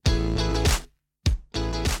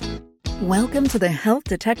Welcome to the Health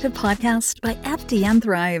Detective Podcast by FDN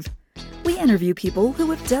Thrive. We interview people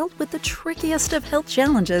who have dealt with the trickiest of health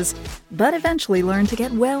challenges, but eventually learn to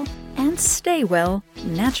get well and stay well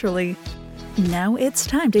naturally. Now it's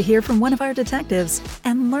time to hear from one of our detectives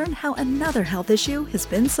and learn how another health issue has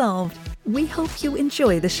been solved. We hope you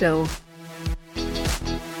enjoy the show.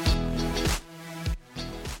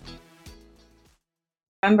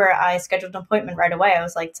 Remember, I scheduled an appointment right away. I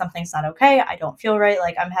was like, something's not okay. I don't feel right.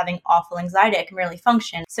 Like, I'm having awful anxiety. I can barely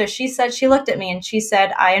function. So she looked at me and she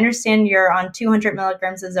said, I understand you're on 200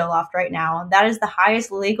 milligrams of Zoloft right now. That is the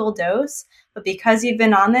highest legal dose. But because you've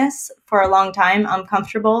been on this for a long time, I'm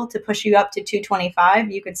comfortable to push you up to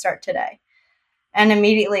 225. You could start today. And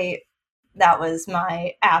immediately, that was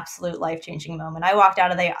my absolute life-changing moment. I walked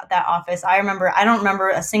out of that office. I don't remember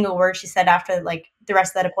a single word she said after the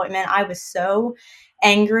rest of that appointment. I was so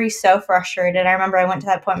angry, so frustrated. I remember I went to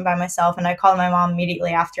that appointment by myself and I called my mom immediately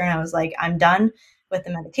after and I was like, I'm done with the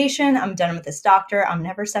medication. I'm done with this doctor. I'm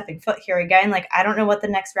never stepping foot here again. Like, I don't know what the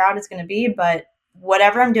next route is going to be, but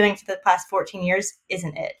whatever I'm doing for the past 14 years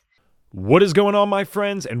isn't it. What is going on, my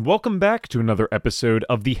friends, and welcome back to another episode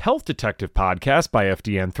of the Health Detective Podcast by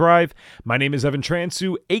FDN Thrive. My name is Evan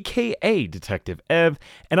Transu, aka Detective Ev,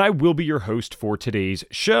 and I will be your host for today's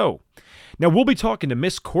show. Now, we'll be talking to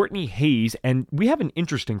Miss Courtney Hayes, and we have an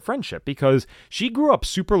interesting friendship because she grew up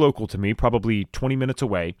super local to me, probably 20 minutes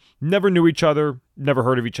away, never knew each other, never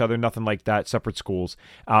heard of each other, nothing like that, separate schools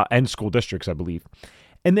and school districts, I believe.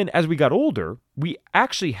 And then as we got older, we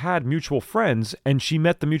actually had mutual friends, and she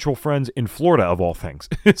met the mutual friends in Florida, of all things.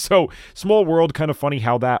 So small world, kind of funny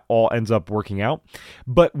how that all ends up working out.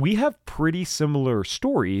 But we have pretty similar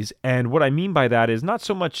stories, and what I mean by that is not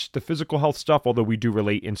so much the physical health stuff, although we do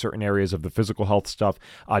relate in certain areas of the physical health stuff,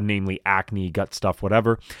 namely acne, gut stuff,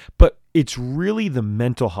 whatever. But it's really the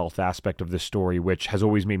mental health aspect of this story, which has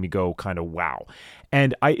always made me go kind of wow.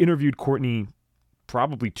 And I interviewed Courtney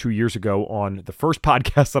probably 2 years ago on the first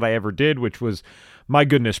podcast that I ever did, which was, my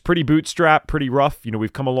goodness, pretty bootstrap, pretty rough. You know,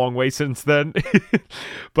 we've come a long way since then.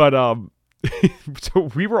 But so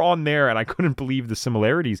we were on there and I couldn't believe the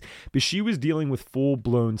similarities, but she was dealing with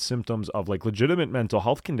full-blown symptoms of legitimate mental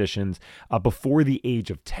health conditions before the age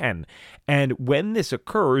of 10. And when this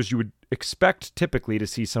occurs, you would expect typically to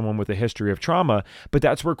see someone with a history of trauma, but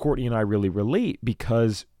that's where Courtney and I really relate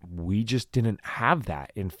because we just didn't have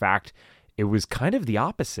that. In fact, it was kind of the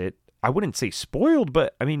opposite. I wouldn't say spoiled,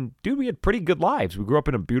 but I mean, dude, we had pretty good lives. We grew up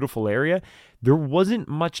in a beautiful area. There wasn't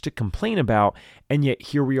much to complain about. And yet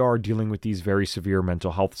here we are dealing with these very severe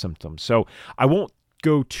mental health symptoms. So I won't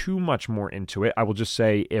go too much more into it. I will just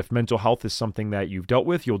say if mental health is something that you've dealt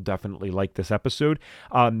with, you'll definitely like this episode.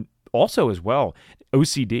 Also as well,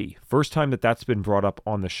 OCD, first time that's been brought up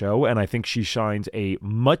on the show. And I think she shines a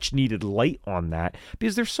much needed light on that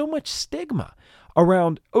because there's so much stigma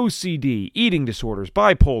around OCD, eating disorders,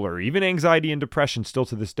 bipolar, even anxiety and depression still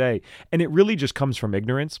to this day. And it really just comes from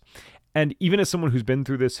ignorance. And even as someone who's been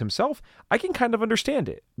through this himself, I can kind of understand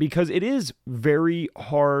it because it is very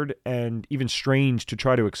hard and even strange to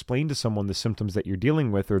try to explain to someone the symptoms that you're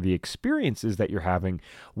dealing with or the experiences that you're having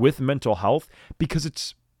with mental health because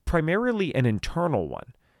it's primarily an internal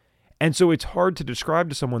one. And so it's hard to describe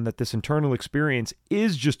to someone that this internal experience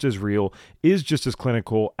is just as real, is just as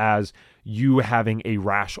clinical as you having a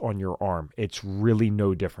rash on your arm. It's really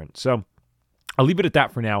no different. So I'll leave it at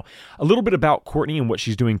that for now. A little bit about Courtney and what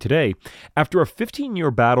she's doing today. After a 15-year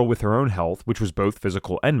battle with her own health, which was both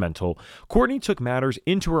physical and mental, Courtney took matters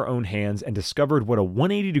into her own hands and discovered what a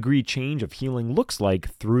 180-degree change of healing looks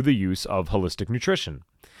like through the use of holistic nutrition.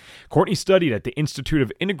 Courtney studied at the Institute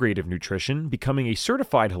of Integrative Nutrition, becoming a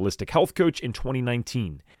certified holistic health coach in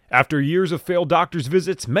 2019. After years of failed doctor's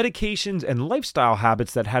visits, medications, and lifestyle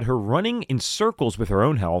habits that had her running in circles with her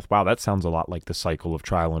own health, wow, that sounds a lot like the cycle of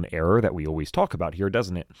trial and error that we always talk about here,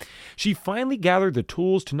 doesn't it? She finally gathered the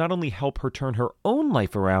tools to not only help her turn her own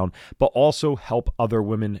life around, but also help other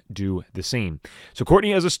women do the same. So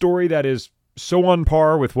Courtney has a story that is so on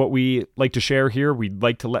par with what we like to share here. We'd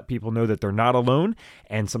like to let people know that they're not alone.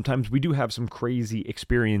 And sometimes we do have some crazy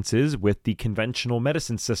experiences with the conventional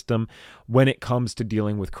medicine system when it comes to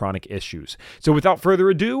dealing with chronic issues. So without further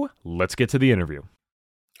ado, let's get to the interview.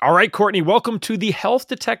 All right, Courtney, welcome to the Health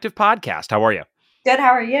Detective Podcast. How are you? Good.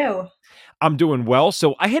 How are you? I'm doing well.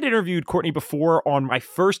 So I had interviewed Courtney before on my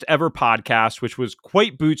first ever podcast, which was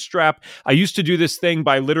quite bootstrap. I used to do this thing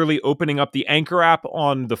by literally opening up the Anchor app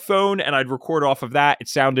on the phone and I'd record off of that. It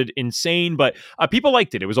sounded insane, but people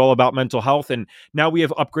liked it. It was all about mental health. And now we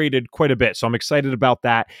have upgraded quite a bit. So I'm excited about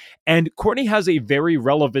that. And Courtney has a very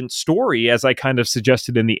relevant story, as I kind of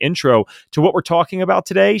suggested in the intro, to what we're talking about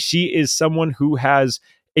today. She is someone who has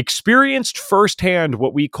experienced firsthand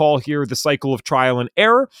what we call here the cycle of trial and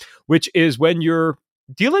error, which is when you're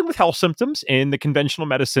dealing with health symptoms in the conventional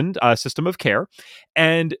medicine system of care,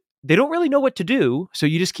 and they don't really know what to do. So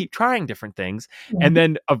you just keep trying different things. And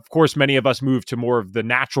then, of course, many of us move to more of the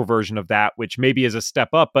natural version of that, which maybe is a step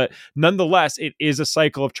up. But nonetheless, it is a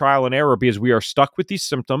cycle of trial and error because we are stuck with these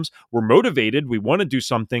symptoms. We're motivated. We want to do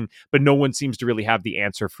something, but no one seems to really have the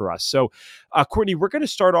answer for us. So, Courtney, we're going to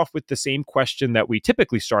start off with the same question that we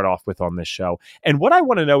typically start off with on this show. And what I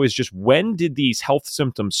want to know is just when did these health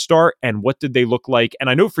symptoms start and what did they look like? And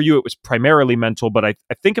I know for you, it was primarily mental, but I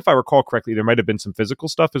think if I recall correctly, there might have been some physical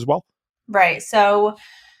stuff as well. Right. So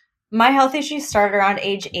my health issues started around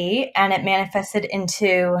age 8 and it manifested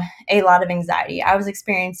into a lot of anxiety. I was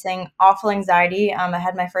experiencing awful anxiety. I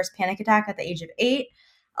had my first panic attack at the age of 8,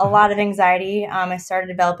 a lot of anxiety. I started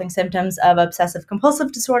developing symptoms of obsessive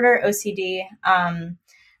compulsive disorder, OCD.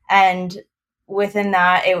 And within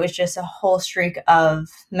that, it was just a whole streak of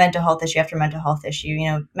mental health issue after mental health issue.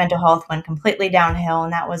 Mental health went completely downhill,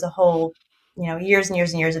 and that was a whole, years and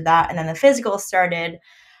years and years of that. And then the physical started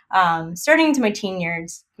starting into my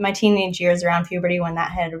teenage years around puberty, when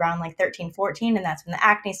that hit around like 13, 14. And that's when the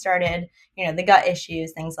acne started, the gut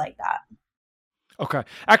issues, things like that. Okay.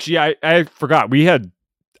 Actually, I forgot.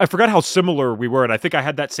 I forgot how similar we were. And I think I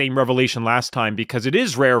had that same revelation last time because it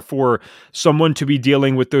is rare for someone to be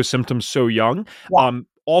dealing with those symptoms so young. Yeah.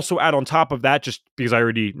 Also add on top of that, just because I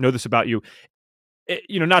already know this about you,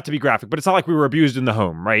 not to be graphic, but it's not like we were abused in the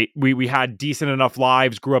home, right? We had decent enough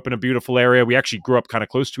lives, grew up in a beautiful area. We actually grew up kind of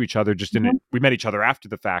close to each other, just we met each other after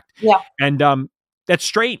the fact. Yeah. And that's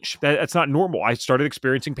strange. That's not normal. I started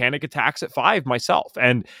experiencing panic attacks at 5 myself.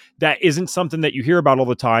 And that isn't something that you hear about all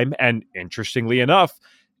the time. And interestingly enough,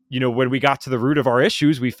 when we got to the root of our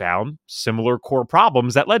issues, we found similar core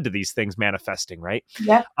problems that led to these things manifesting, right?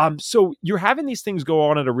 Yeah. So you're having these things go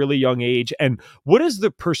on at a really young age. And what is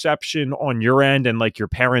the perception on your end and like your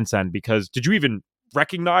parents' end? Because did you even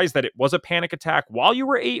recognize that it was a panic attack while you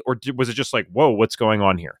were 8? Or was it just like, whoa, what's going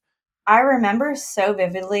on here? I remember so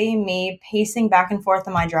vividly me pacing back and forth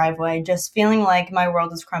in my driveway, just feeling like my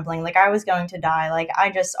world was crumbling, like I was going to die. Like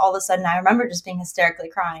all of a sudden, I remember just being hysterically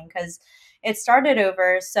crying because it started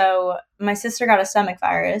over. So my sister got a stomach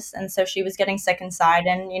virus, and so she was getting sick inside.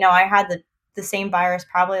 And, I had the same virus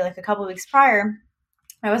probably like a couple of weeks prior.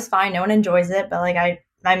 I was fine. No one enjoys it, but like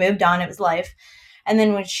I moved on. It was life. And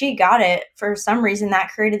then when she got it, for some reason, that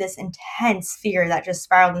created this intense fear that just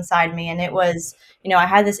spiraled inside me. And it was, I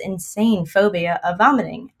had this insane phobia of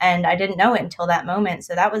vomiting, and I didn't know it until that moment.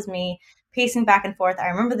 So that was me pacing back and forth. I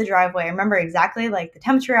remember the driveway. I remember exactly like the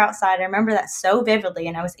temperature outside. I remember that so vividly,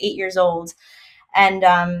 and I was 8 years old. And,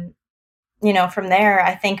 from there,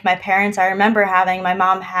 I think I remember my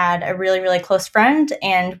mom had a really, really close friend,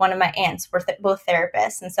 and one of my aunts were both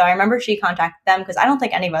therapists. And so I remember she contacted them because I don't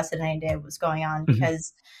think any of us had any idea what was going on,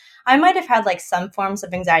 because I might have had like some forms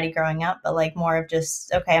of anxiety growing up, but like more of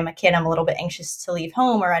just, okay, I'm a kid. I'm a little bit anxious to leave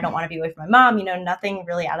home, or I don't want to be away from my mom, nothing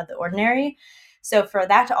really out of the ordinary. So for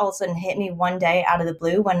that to all of a sudden hit me one day out of the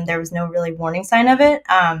blue when there was no really warning sign of it,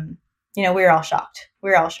 we were all shocked.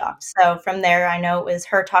 So from there, I know it was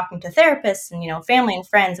her talking to therapists and, family and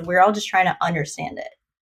friends, and we were all just trying to understand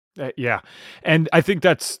it. Yeah. And I think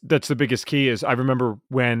that's the biggest key is I remember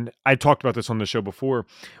when I talked about this on the show before,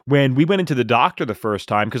 when we went into the doctor the first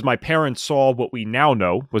time, because my parents saw what we now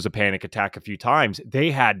know was a panic attack a few times.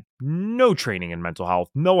 They had no training in mental health,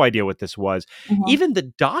 no idea what this was. Even the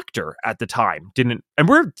doctor at the time didn't, and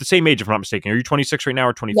we're the same age, if I'm not mistaken. Are you 26 right now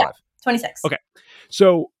or 25? Yeah, 26. Okay.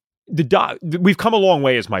 So we've come a long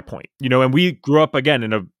way is my point, and we grew up again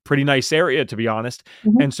in a pretty nice area, to be honest.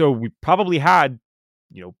 And so we probably had,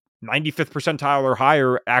 95th percentile or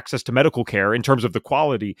higher access to medical care in terms of the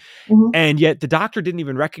quality. And yet the doctor didn't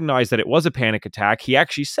even recognize that it was a panic attack. He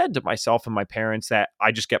actually said to myself and my parents that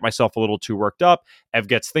I just get myself a little too worked up. Ev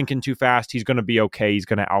gets thinking too fast. He's going to be okay. He's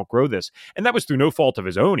going to outgrow this. And that was through no fault of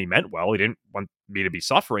his own. He meant well. He didn't want me to be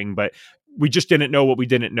suffering, but we just didn't know what we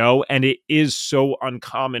didn't know. And it is so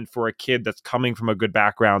uncommon for a kid that's coming from a good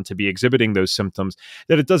background to be exhibiting those symptoms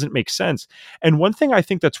that it doesn't make sense. And one thing I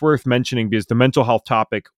think that's worth mentioning, because the mental health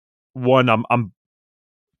topic, one, I'm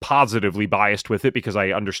positively biased with it because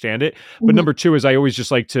I understand it. But number two is I always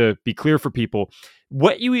just like to be clear for people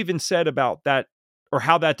what you even said about that, or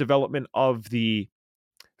how that development of the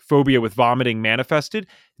phobia with vomiting manifested.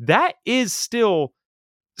 That is still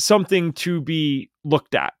something to be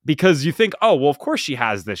looked at, because you think, oh, well, of course she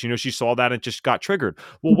has this, she saw that and it just got triggered.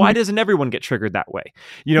 Well, why doesn't everyone get triggered that way?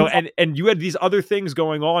 And you had these other things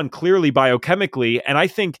going on clearly biochemically. And I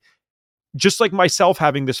think just like myself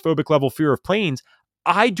having this phobic level fear of planes,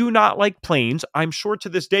 I do not like planes. I'm sure to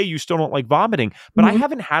this day you still don't like vomiting, but I Mhm.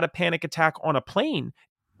 haven't had a panic attack on a plane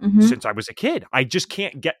Mhm. since I was a kid. I just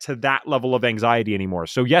can't get to that level of anxiety anymore.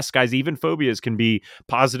 So yes, guys, even phobias can be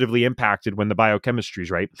positively impacted when the biochemistry is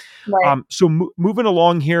right. Right. Moving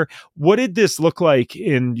along here, what did this look like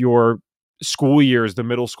in your school years, the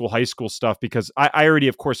middle school, high school stuff? Because I already,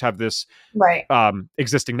 of course, have this Right.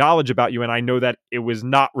 existing knowledge about you, and I know that it was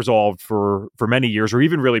not resolved for many years, or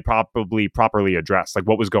even really probably properly addressed. Like,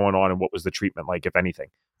 what was going on and what was the treatment like, if anything?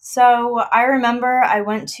 So I remember I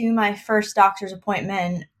went to my first doctor's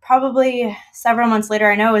appointment probably several months later.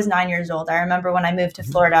 I know I was 9 years old. I remember when I moved to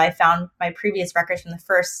Florida, I found my previous records from the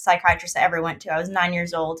first psychiatrist I ever went to. I was 9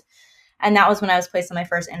 years old. And that was when I was placed on my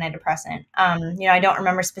first antidepressant. I don't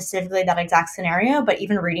remember specifically that exact scenario, but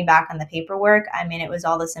even reading back on the paperwork, I mean, it was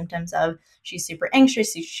all the symptoms of she's super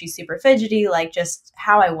anxious, she's super fidgety, like just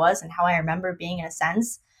how I was and how I remember being in a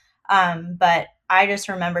sense. But I just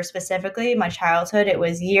remember specifically my childhood. It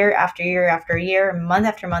was year after year after year, month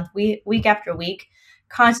after month, week after week,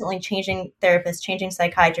 constantly changing therapists, changing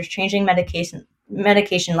psychiatrists, changing medication.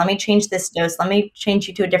 Let me change this dose. Let me change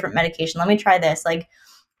you to a different medication. Let me try this. Like,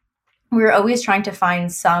 we were always trying to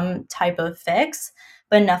find some type of fix,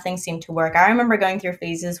 but nothing seemed to work. I remember going through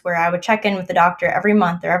phases where I would check in with the doctor every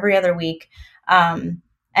month or every other week. And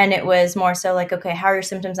it was more so like, okay, how are your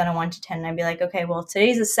symptoms on a 1 to 10? And I'd be like, okay, well,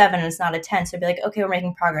 today's a 7 and it's not a 10. So I'd be like, okay, we're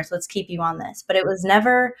making progress. Let's keep you on this. But it was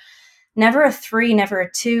never a 3, never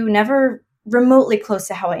a 2, never remotely close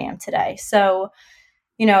to how I am today. So,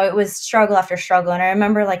 it was struggle after struggle. And I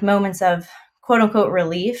remember like moments of quote unquote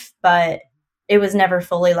relief, but it was never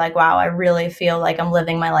fully like, wow, I really feel like I'm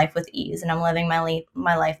living my life with ease and I'm living my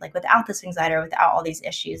life like without this anxiety or without all these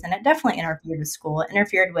issues. And it definitely interfered with school. It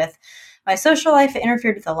interfered with my social life. It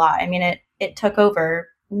interfered with a lot. I mean, it took over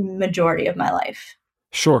majority of my life.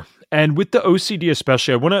 Sure. And with the OCD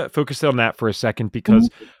especially, I want to focus on that for a second because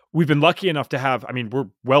Mhm. we've been lucky enough to have, I mean, we're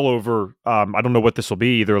well over, I don't know what this will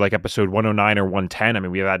be, either like episode 109 or 110. I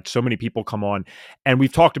mean, we've had so many people come on and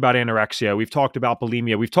we've talked about anorexia, we've talked about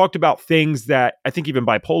bulimia, we've talked about things that I think even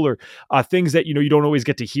bipolar, things that, you don't always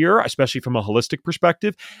get to hear, especially from a holistic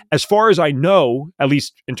perspective. As far as I know, at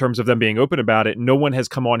least in terms of them being open about it, no one has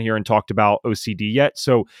come on here and talked about OCD yet.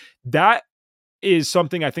 So that is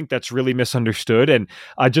something I think that's really misunderstood. And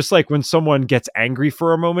just like when someone gets angry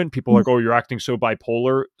for a moment, people are like, oh, you're acting so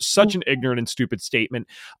bipolar. Such an ignorant and stupid statement.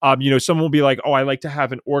 Someone will be like, oh, I like to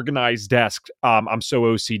have an organized desk. I'm so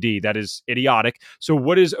OCD. That is idiotic. So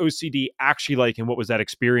what is OCD actually like? And what was that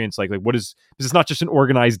experience like? Like, because it's not just an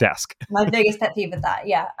organized desk. My biggest pet peeve with that.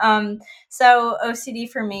 Yeah. So OCD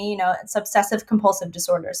for me, it's obsessive compulsive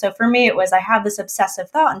disorder. So for me, it was, I have this obsessive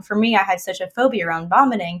thought. And for me, I had such a phobia around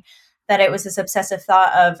vomiting that it was this obsessive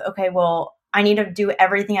thought of, okay, well, I need to do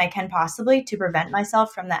everything I can possibly to prevent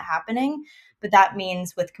myself from that happening. But that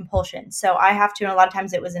means with compulsion. So I have to, and a lot of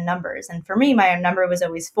times it was in numbers. And for me, my number was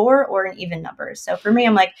always 4 or an even number. So for me,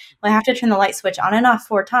 I'm like, well, I have to turn the light switch on and off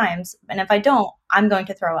 4 times. And if I don't, I'm going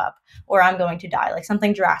to throw up or I'm going to die. Like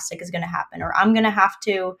something drastic is going to happen, or I'm going to have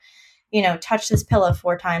to, touch this pillow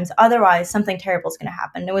 4 times. Otherwise, something terrible is going to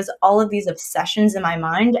happen. It was all of these obsessions in my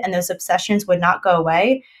mind, and those obsessions would not go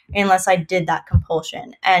away unless I did that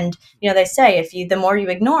compulsion. And, they say the more you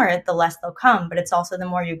ignore it, the less they'll come, but it's also the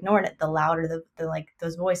more you ignored it, the louder the like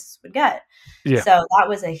those voices would get. Yeah. So that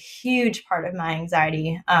was a huge part of my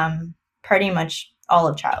anxiety, pretty much all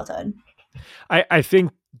of childhood. I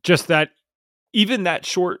think just that even that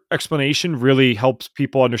short explanation really helps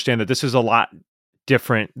people understand that this is a lot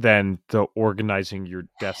different than the organizing your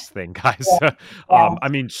desk thing, guys. Yeah, yeah, I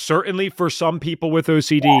mean, certainly for some people with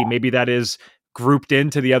OCD, maybe that is grouped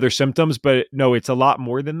into the other symptoms, but no, it's a lot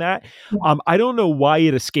more than that. yeah. I don't know why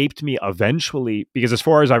it escaped me eventually, because as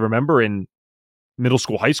far as I remember in middle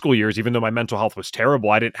school, high school years, even though my mental health was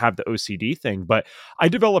terrible, I didn't have the OCD thing, but I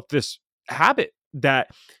developed this habit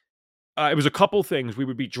that it was a couple things. We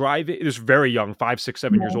would be driving. It was very young, 5, 6,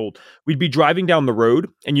 7 years Mhm. old. We'd be driving down the road,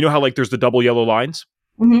 and you know how like there's the double yellow lines.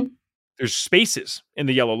 Mhm. There's spaces in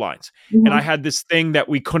the yellow lines, and I Mhm. had this thing that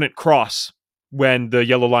we couldn't cross when the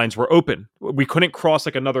yellow lines were open. We couldn't cross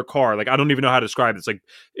like another car. Like I don't even know how to describe it. It's like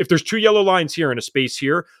if there's 2 yellow lines here and a space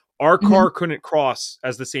here, our Mhm. car couldn't cross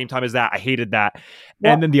as the same time as that. I hated that. And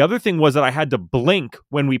Yep. then the other thing was that I had to blink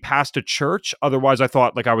when we passed a church. Otherwise, I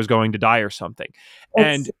thought like I was going to die or something. It's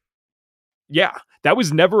And yeah, that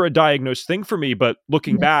was never a diagnosed thing for me, but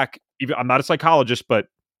looking Mhm. back, even I'm not a psychologist, but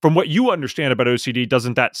from what you understand about OCD,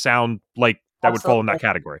 doesn't that sound like that would fall in Absolutely. that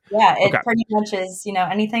category? Yeah, Okay. it pretty much is,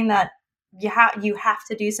 anything that you have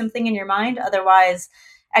to do something in your mind, otherwise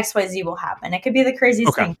XYZ will happen. It could be the craziest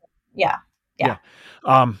Okay. thing. Yeah. Yeah.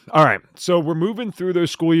 All right. So we're moving through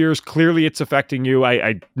those school years. Clearly it's affecting you.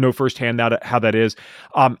 I know firsthand how that is.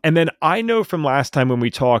 And then I know from last time when we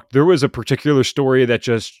talked, there was a particular story that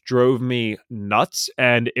just drove me nuts.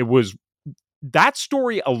 And it was that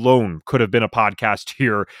story alone could have been a podcast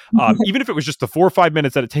here. Even if it was just the 4 or 5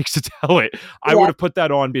 minutes that it takes to tell it, I would Yeah. have put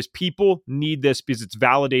that on because people need this because it's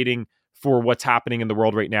validating for what's happening in the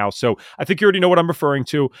world right now. So I think you already know what I'm referring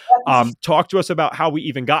to. Talk to us about how we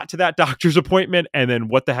even got to that doctor's appointment and then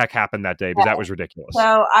what the heck happened that day because that was ridiculous.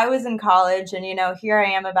 So I was in college and, here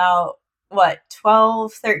I am about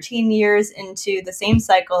 12, 13 years into the same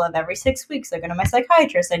cycle of every 6 weeks. I go to my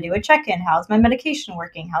psychiatrist. I do a check-in. How's my medication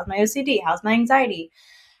working? How's my OCD? How's my anxiety?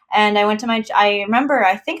 And I remember,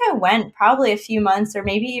 I think I went probably a few months or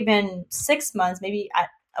maybe even 6 months, maybe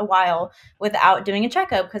a while without doing a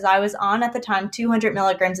checkup because I was on at the time 200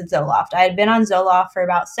 milligrams of Zoloft. I had been on Zoloft for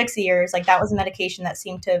about 6 years. Like that was a medication that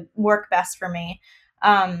seemed to work best for me.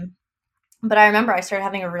 But I remember I started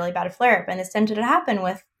having a really bad flare up, and this tended to happen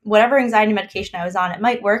with whatever anxiety medication I was on. It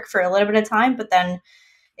might work for a little bit of time, but then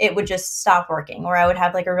it would just stop working, or I would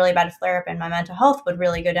have like a really bad flare up and my mental health would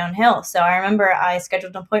really go downhill. So I remember I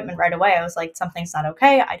scheduled an appointment right away. I was like, something's not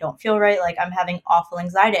okay. I don't feel right. Like I'm having awful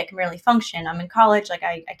anxiety. I can barely function. I'm in college. Like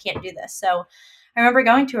I can't do this. So I remember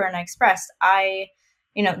going to her and I expressed,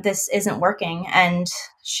 this isn't working. And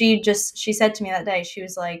she said to me that day, she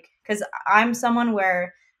was like, because I'm someone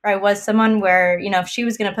where, or I was someone where, if she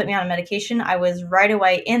was going to put me on a medication, I was right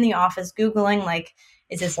away in the office Googling, like,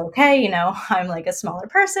 is this okay? I'm like a smaller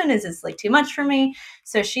person. Is this like too much for me?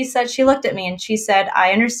 So she looked at me and she said,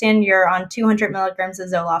 I understand you're on 200 milligrams of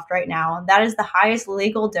Zoloft right now. That is the highest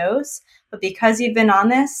legal dose. But because you've been on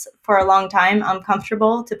this for a long time, I'm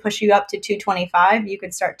comfortable to push you up to 225. You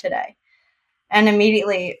could start today. And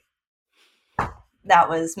immediately, that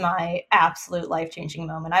was my absolute life-changing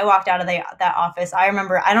moment. I walked out of that office. I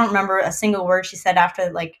don't remember a single word she said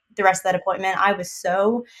after like the rest of that appointment. I was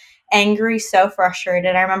so angry, so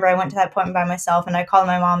frustrated. I remember I went to that appointment by myself and I called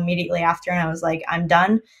my mom immediately after and I was like, I'm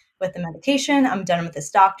done with the medication. I'm done with this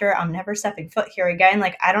doctor. I'm never stepping foot here again.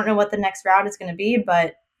 Like, I don't know what the next route is going to be,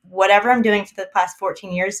 but whatever I'm doing for the past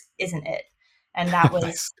 14 years isn't it. And that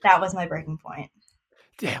was my breaking point.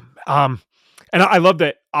 Damn. And I love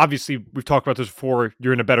that. Obviously, we've talked about this before.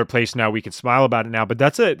 You're in a better place now. We can smile about it now. But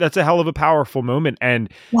that's a hell of a powerful moment, and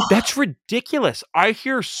that's ridiculous. I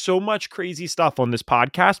hear so much crazy stuff on this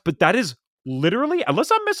podcast, but that is literally,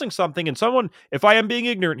 unless I'm missing something, and someone, if I am being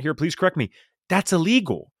ignorant here, please correct me. That's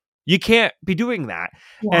illegal. You can't be doing that.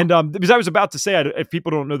 Yeah. And because I was about to say, if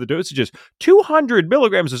people don't know the dosages, 200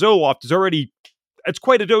 milligrams of Zoloft is already. It's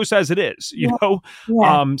quite a dose as it is, you know?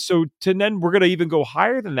 Yeah. So then we're going to even go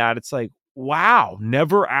higher than that. It's like, wow,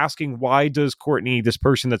 never asking why does Courtney, this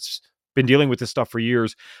person that's been dealing with this stuff for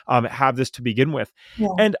years, have this to begin with. Yeah.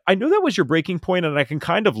 And I know that was your breaking point, and I can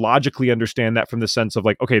kind of logically understand that from the sense of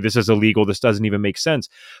like, okay, this is illegal. This doesn't even make sense.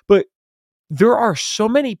 But there are so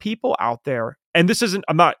many people out there, and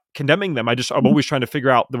I'm not condemning them. I'm always trying to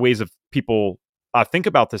figure out the ways of people think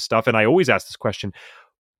about this stuff. And I always ask this question.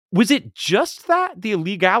 Was it just the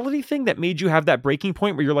illegality thing that made you have that breaking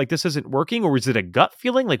point where you're like, this isn't working? Or was it a gut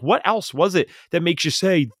feeling? Like, what else was it that makes you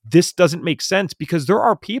say, this doesn't make sense? Because there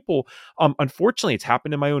are people, unfortunately, it's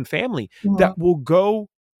happened in my own family, that will go,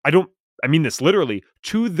 I mean this literally,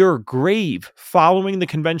 to their grave following the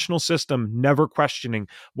conventional system, never questioning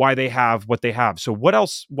why they have what they have. So what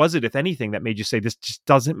else was it, if anything, that made you say, this just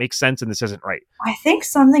doesn't make sense and this isn't right? I think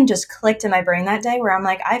something just clicked in my brain that day where I'm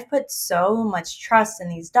like, I've put so much trust in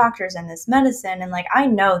these doctors and this medicine. And like, I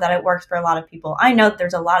know that it works for a lot of people. I know that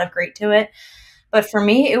there's a lot of great to it. But for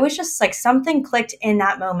me, it was just like something clicked in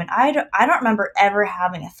that moment. I don't remember ever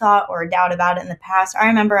having a thought or a doubt about it in the past. I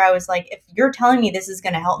remember I was like, if you're telling me this is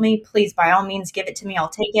going to help me, please, by all means, give it to me. I'll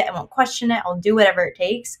take it. I won't question it. I'll do whatever it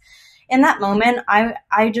takes. In that moment,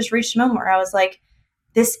 I just reached a moment where I was like,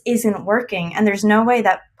 this isn't working. And there's no way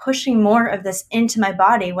that pushing more of this into my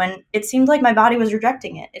body when it seemed like my body was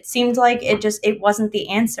rejecting it. It seemed like it wasn't the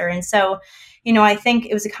answer. And so, I think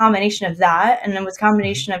it was a combination of that. And it was a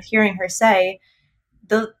combination of hearing her say,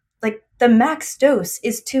 the max dose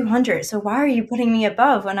is 200. So why are you putting me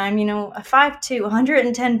above when I'm, a 5'2",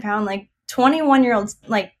 110 pound, like 21-year-old,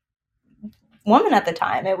 like woman at the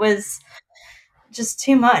time? It was just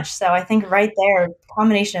too much. So I think right there,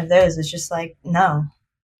 combination of those was just like, no.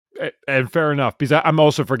 And fair enough, because I'm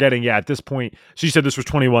also forgetting, at this point, so you said this was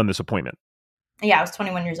 21, this appointment. Yeah, I was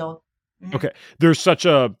 21 years old. Mm-hmm. Okay. There's such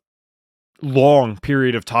a long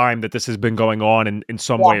period of time that this has been going on in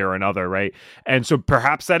some way or another, right? And so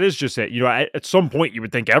perhaps that is just it. At some point you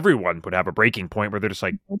would think everyone would have a breaking point where they're just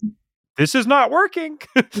like, this is not working.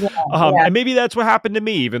 Yeah, yeah, And maybe that's what happened to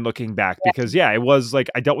me, even looking back, because it was like,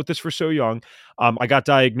 I dealt with this for so young. I got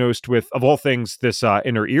diagnosed with, of all things, this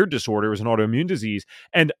inner ear disorder. It was an autoimmune disease.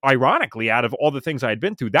 And ironically, out of all the things I had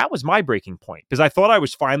been through, that was my breaking point, because I thought I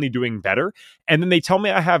was finally doing better. And then they tell me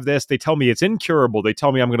I have this, they tell me it's incurable. They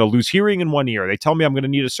tell me I'm going to lose hearing in 1 year. They tell me I'm going to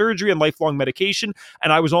need a surgery and lifelong medication.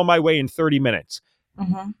 And I was on my way in 30 minutes.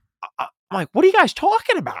 hmm I'm like, what are you guys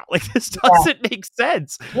talking about? Like, this yeah, doesn't make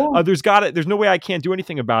sense. yeah. There's no way I can't do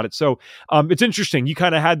anything about it. So it's interesting. You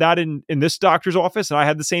kind of had that in this doctor's office, and I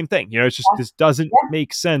had the same thing. It's just, this doesn't Yeah.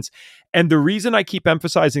 make sense. And the reason I keep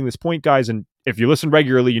emphasizing this point, guys, and if you listen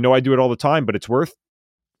regularly, I do it all the time, but it's worth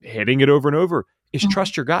hitting it over and over, is Mhm.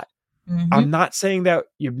 trust your gut. Mhm. I'm not saying that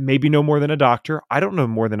you maybe know more than a doctor. I don't know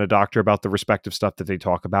more than a doctor about the respective stuff that they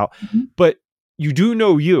talk about, Mhm. but you do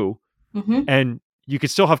know you. Mhm. And you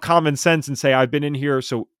could still have common sense and say, I've been in here.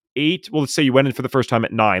 So let's say you went in for the first time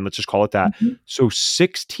at 9, let's just call it that. Mhm. So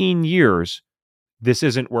 16 years, this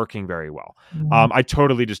isn't working very well. Mhm. I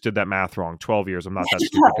totally just did that math wrong. 12 years. I'm not that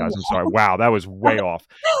stupid, guys. I'm sorry. Wow. That was way off.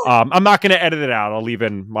 I'm not going to edit it out. I'll leave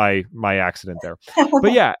in my accident there.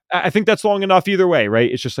 But yeah, I think that's long enough either way, right?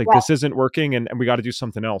 It's just like, Yeah. this isn't working, and we got to do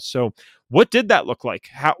something else. So what did that look like?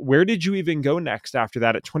 Where did you even go next after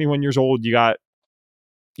that? At 21 years old, you got,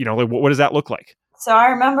 like, what does that look like? So I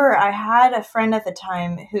remember I had a friend at the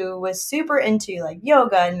time who was super into like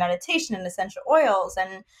yoga and meditation and essential oils.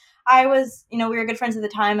 And I was, we were good friends at the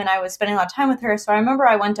time, and I was spending a lot of time with her. So I remember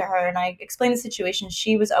I went to her and I explained the situation.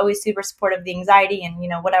 She was always super supportive of the anxiety and,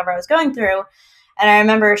 whatever I was going through. And I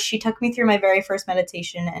remember she took me through my very first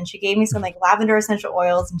meditation, and she gave me some like lavender essential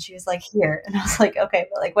oils, and she was like, here. And I was like, okay,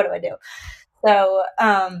 but like, what do I do? So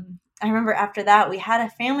I remember after that, we had a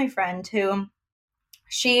family friend who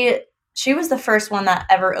she was the first one that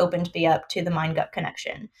ever opened me up to the mind gut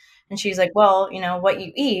connection. And she's like, well, what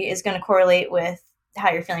you eat is going to correlate with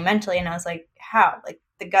how you're feeling mentally. And I was like, how? Like,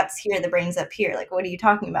 the gut's here, the brain's up here. Like, what are you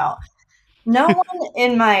talking about? No one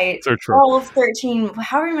in my So true. 12, 13,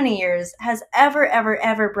 however many years has ever, ever,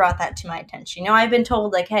 ever brought that to my attention. I've been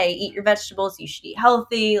told, like, hey, eat your vegetables, you should eat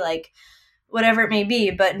healthy, like, whatever it may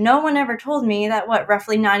be. But no one ever told me that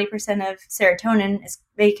roughly 90% of serotonin, is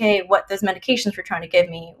aka what those medications were trying to give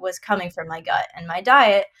me, was coming from my gut. And my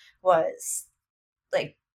diet was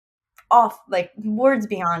like words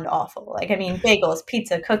beyond awful. Like, I mean, bagels,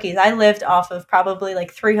 pizza, cookies. I lived off of probably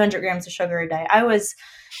like 300 grams of sugar a day. I was,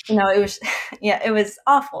 it was, yeah, it was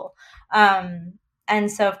awful.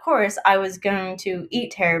 And so, of course, I was going to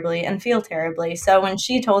eat terribly and feel terribly. So when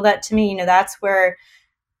she told that to me, that's where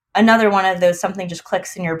another one of those, something just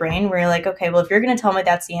clicks in your brain where you're like, okay, well, if you're going to tell me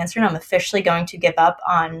that's the answer and I'm officially going to give up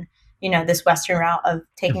on, this Western route of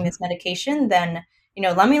taking this medication, then,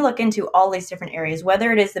 let me look into all these different areas,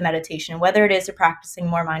 whether it is the meditation, whether it is the practicing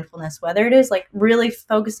more mindfulness, whether it is like really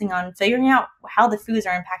focusing on figuring out how the foods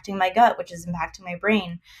are impacting my gut, which is impacting my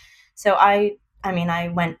brain. So I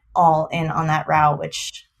went all in on that route,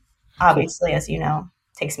 which obviously, as you know,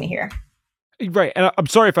 takes me here. Right. And I'm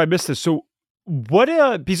sorry if I missed this. So what,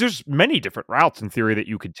 because there's many different routes in theory that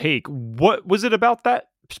you could take. What was it about that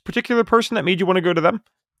particular person that made you want to go to them?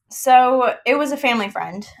 So it was a family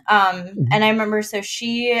friend. And I remember, so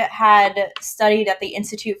she had studied at the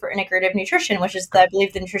Institute for Integrative Nutrition, which is, I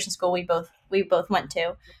believe, the nutrition school we both went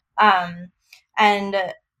to. And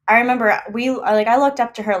I remember I looked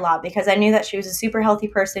up to her a lot because I knew that she was a super healthy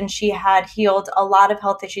person. She had healed a lot of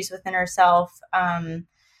health issues within herself.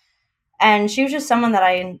 And she was just someone that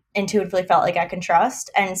I intuitively felt like I can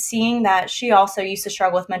trust. And seeing that she also used to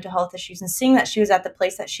struggle with mental health issues, and seeing that she was at the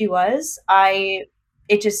place that she was,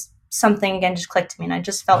 something again just clicked to me, and I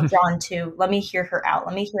just felt drawn to, let me hear her out.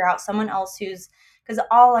 Let me hear out someone else because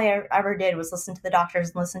all I ever did was listen to the doctors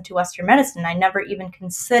and listen to Western medicine. I never even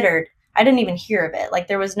considered, I didn't even hear of it. Like,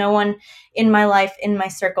 there was no one in my life, in my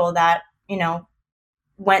circle that,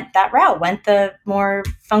 went that route, went the more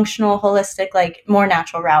functional, holistic, like more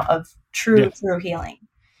natural route of true healing.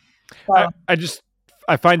 So,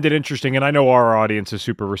 I find it interesting, and I know our audience is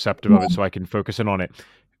super receptive of it, so I can focus in on it.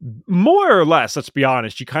 More or less, let's be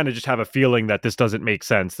honest, you kind of just have a feeling that this doesn't make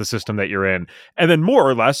sense, the system that you're in. And then more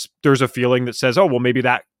or less, there's a feeling that says, oh, well, maybe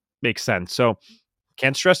that makes sense. So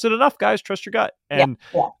can't stress it enough, guys. Trust your gut. And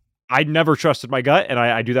yeah. I never trusted my gut, and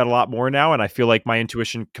I do that a lot more now. And I feel like my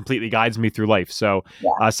intuition completely guides me through life. So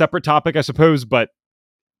separate topic, I suppose, but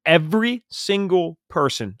every single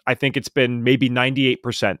person, I think it's been maybe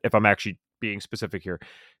 98%, if I'm actually being specific here,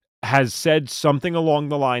 has said something along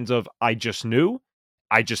the lines of, I just knew,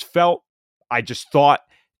 I just felt, I just thought.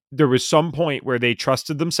 There was some point where they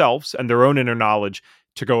trusted themselves and their own inner knowledge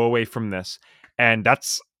to go away from this. And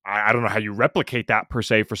that's I don't know how you replicate that per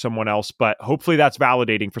se for someone else, but hopefully that's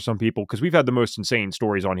validating for some people, because we've had the most insane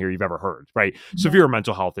stories on here you've ever heard, right? Mhm. Severe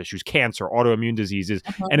mental health issues, cancer, autoimmune diseases,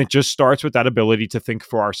 and Mhm. it just starts with that ability to think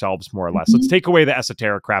for ourselves more or less. Let's Mhm. take away the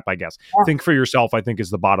esoteric crap, I guess. Yeah. Think for yourself, I think, is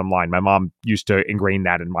the bottom line. My mom used to ingrain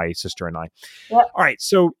that in my sister and I. Yep. All right,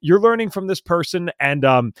 so you're learning from this person, and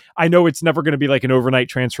I know it's never going to be like an overnight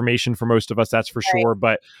transformation for most of us, that's for Right. sure.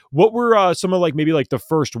 But what were some of like maybe like the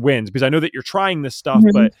first wins? Because I know that you're trying this stuff,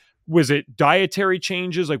 Mhm. but was it dietary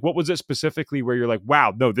changes? Like, what was it specifically where you're like,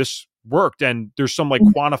 wow, no, this worked, and there's some like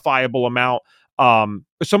Mhm. quantifiable amount,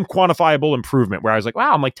 some quantifiable improvement where I was like,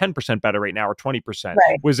 wow, I'm like 10% better right now, or 20%.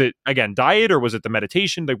 Right. Was it again diet, or was it the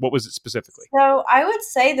meditation? Like, what was it specifically? So I would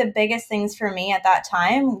say the biggest things for me at that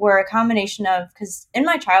time were a combination of, because in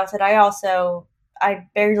my childhood, I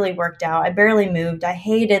barely worked out. I barely moved. I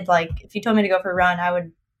hated, like, if you told me to go for a run, I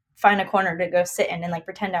would find a corner to go sit in and like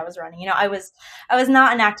pretend I was running. I was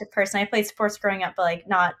not an active person. I played sports growing up, but like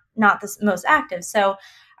not the most active. So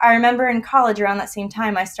I remember in college around that same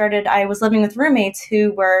time, I was living with roommates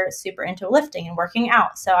who were super into lifting and working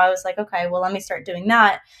out. So I was like, okay, well, let me start doing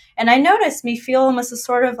that. And I noticed me feel almost a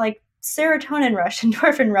sort of like serotonin rush,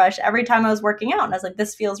 endorphin rush every time I was working out. And I was like,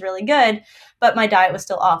 this feels really good. But my diet was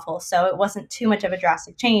still awful. So it wasn't too much of a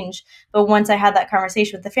drastic change. But once I had that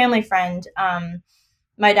conversation with the family friend,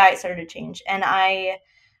 my diet started to change. And I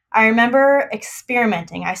remember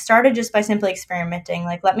experimenting. I started just by simply experimenting.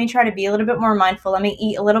 Like, let me try to be a little bit more mindful. Let me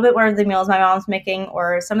eat a little bit more of the meals my mom's making,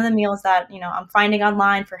 or some of the meals that, I'm finding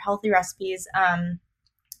online for healthy recipes.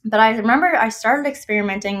 But I remember I started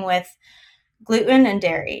experimenting with gluten and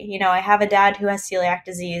dairy. I have a dad who has celiac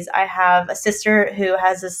disease. I have a sister who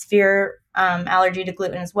has a severe allergy to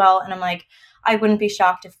gluten as well. And I'm like, I wouldn't be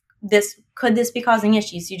shocked if this be causing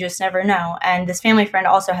issues. You just never know. And this family friend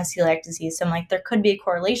also has celiac disease. So I'm like, there could be a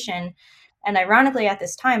correlation. And ironically, at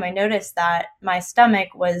this time, I noticed that my stomach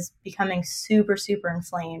was becoming super, super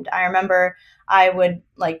inflamed. I remember I would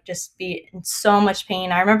like just be in so much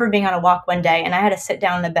pain. I remember being on a walk one day and I had to sit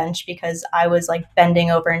down on a bench because I was like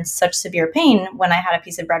bending over in such severe pain when I had a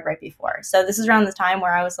piece of bread right before. So this is around the time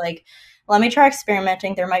where I was like, let me try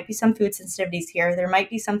experimenting. There might be some food sensitivities here. There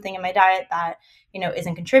might be something in my diet that,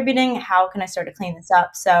 isn't contributing. How can I start to clean this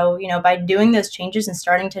up? So, by doing those changes and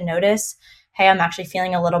starting to notice, hey, I'm actually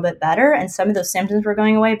feeling a little bit better. And some of those symptoms were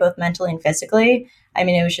going away, both mentally and physically. I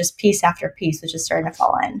mean, it was just piece after piece, which is starting to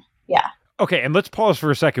fall in. Yeah. Okay, and let's pause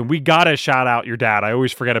for a second. We gotta shout out your dad. I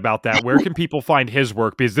always forget about that. Where can people find his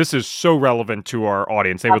work? Because this is so relevant to our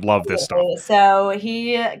audience. They would love this stuff.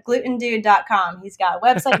 Absolutely. So glutendude.com. He's got a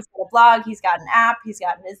website, he's got a blog, he's got an app, he's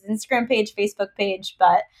got his Instagram page, Facebook page,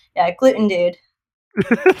 but yeah, Gluten Dude.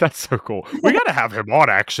 That's so cool. We got to have him on,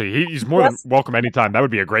 actually. He's more than Yes. welcome anytime. That would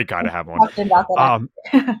be a great guy to have on. Talked about that. Um,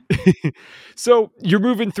 so you're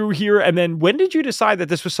moving through here. And then when did you decide that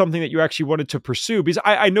this was something that you actually wanted to pursue? Because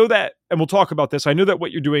I know that, and we'll talk about this, I know that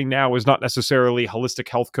what you're doing now is not necessarily holistic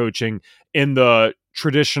health coaching in the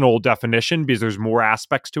traditional definition, because there's more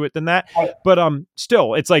aspects to it than that. Right. But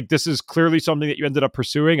still, it's like this is clearly something that you ended up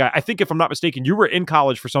pursuing. I think, if I'm not mistaken, you were in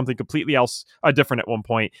college for something completely else, different at one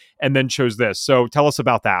point, and then chose this. So tell us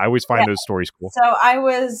about that. I always find those stories cool. So I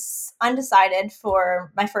was undecided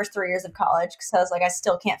for my first 3 years of college because I was like, I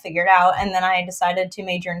still can't figure it out. And then I decided to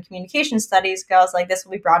major in communication studies because I was like, this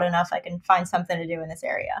will be broad enough. I can find something to do in this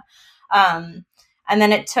area. And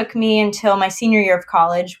then it took me until my senior year of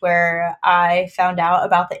college where I found out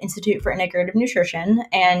about the Institute for Integrative Nutrition.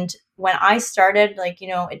 And when I started,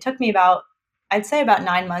 it took me I'd say about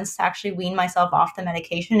 9 months to actually wean myself off the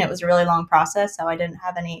medication. It was a really long process, so I didn't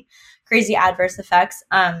have any crazy adverse effects,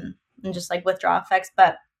 and just like withdrawal effects.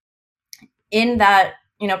 But in that,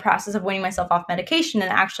 process of weaning myself off medication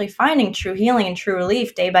and actually finding true healing and true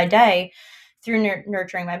relief day by day through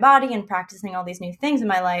nurturing my body and practicing all these new things in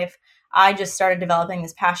my life, I just started developing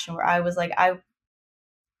this passion where I was like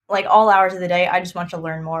all hours of the day, I just want to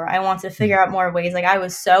learn more. I want to figure out more ways. Like, I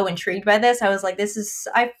was so intrigued by this. I was like,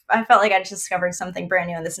 I felt like I just discovered something brand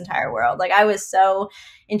new in this entire world. Like, I was so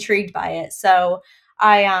intrigued by it. So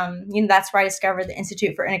that's where I discovered the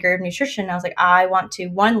Institute for Integrative Nutrition. I was like, I want to,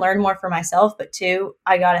 one, learn more for myself, but two,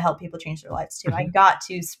 I got to help people change their lives too. I got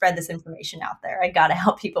to spread this information out there. I got to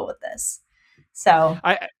help people with this. So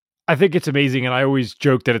I think it's amazing. And I always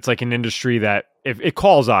joke that it's like an industry that if it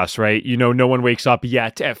calls us, right? No one wakes up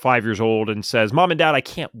yet at 5 years old and says, Mom and Dad, I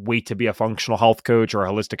can't wait to be a functional health coach or a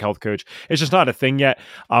holistic health coach. It's just not a thing yet.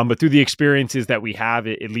 But through the experiences that we have,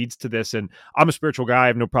 it leads to this. And I'm a spiritual guy. I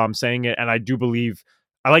have no problem saying it. And I do believe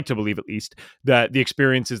I like to believe at least that the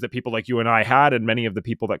experiences that people like you and I had, and many of the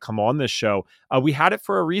people that come on this show, we had it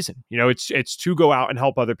for a reason. It's to go out and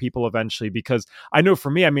help other people eventually. Because I know for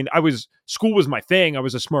me, I mean, school was my thing. I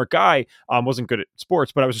was a smart guy. Wasn't good at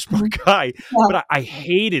sports, but I was a smart guy. Yeah. But I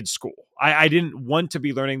hated school. I didn't want to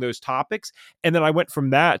be learning those topics. And then I went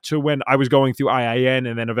from that to when I was going through IIN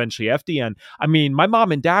and then eventually FDN. I mean, my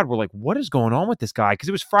mom and dad were like, what is going on with this guy? Because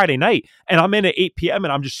it was Friday night and I'm in at 8 p.m.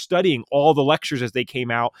 and I'm just studying all the lectures as they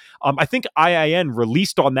came out. I think IIN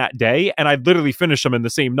released on that day and I literally finished them in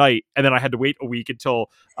the same night. And then I had to wait a week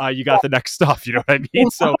until you got the next stuff. You know what I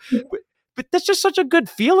mean? So, but that's just such a good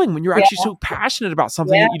feeling when you're actually so passionate about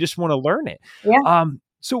something that you just want to learn it. Yeah.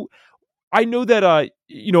 So I know that,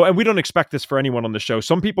 and we don't expect this for anyone on the show.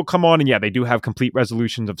 Some people come on and they do have complete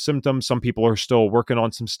resolutions of symptoms. Some people are still working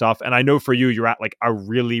on some stuff. And I know for you, you're at like a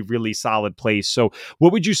really, really solid place. So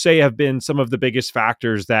what would you say have been some of the biggest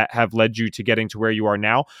factors that have led you to getting to where you are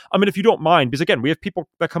now? I mean, if you don't mind, because again, we have people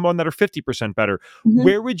that come on that are 50% better. Mm-hmm.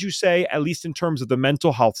 Where would you say, at least in terms of the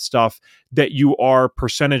mental health stuff, that you are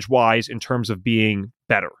percentage wise in terms of being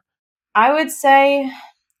better? I would say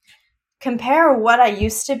compare what I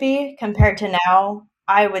used to be compared to now,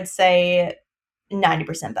 I would say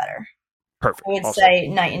 90% better. Perfect. I would Awesome. say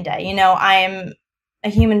night and day. I'm a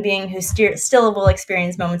human being who still will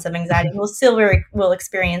experience moments of anxiety. Will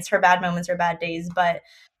experience her bad moments or bad days, but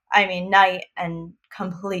I mean night and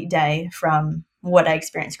complete day from what I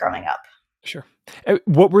experienced growing up. Sure.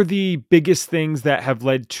 What were the biggest things that have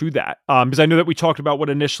led to that? Because I know that we talked about what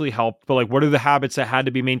initially helped, but like, what are the habits that had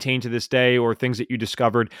to be maintained to this day, or things that you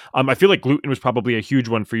discovered? I feel like gluten was probably a huge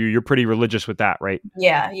one for you. You're pretty religious with that, right?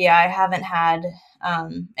 Yeah. I haven't had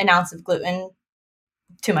an ounce of gluten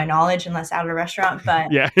to my knowledge, unless out at a restaurant,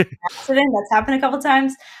 but Yeah. accident that's happened a couple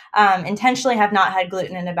times. Intentionally have not had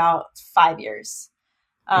gluten in about 5 years.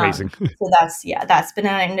 Amazing. So that's been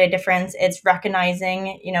a difference. It's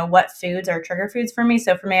recognizing, what foods are trigger foods for me.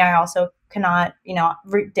 So for me, I also cannot,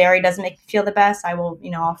 dairy doesn't make me feel the best. I will,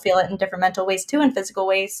 I'll feel it in different mental ways too, and physical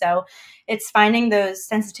ways. So it's finding those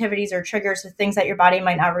sensitivities or triggers of things that your body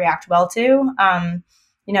might not react well to.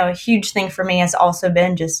 A huge thing for me has also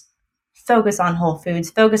been just focus on whole foods,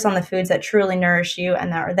 focus on the foods that truly nourish you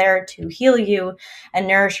and that are there to heal you and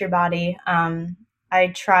nourish your body. I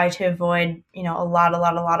try to avoid, a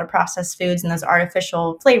lot of processed foods and those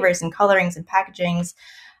artificial flavors and colorings and packagings,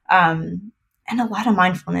 and a lot of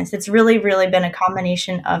mindfulness. It's really, really been a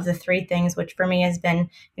combination of the three things, which for me has been,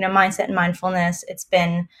 mindset and mindfulness. It's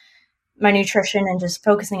been my nutrition and just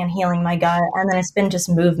focusing on healing my gut. And then it's been just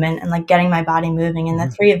movement and like getting my body moving. And the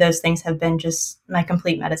three of those things have been just my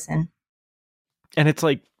complete medicine. And it's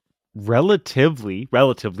like relatively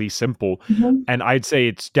simple. Mm-hmm. And I'd say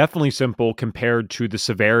it's definitely simple compared to the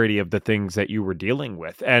severity of the things that you were dealing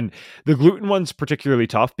with. And the gluten one's particularly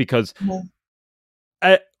tough because you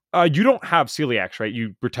don't have celiac, right?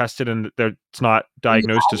 You were tested and it's not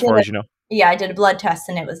diagnosed as far as you know. Yeah, I did a blood test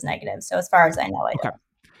and it was negative. So as far as I know, I don't.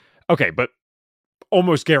 Okay, but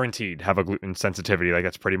almost guaranteed have a gluten sensitivity. Like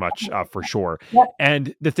that's pretty much for sure. Yep.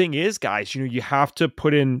 And the thing is, guys, you have to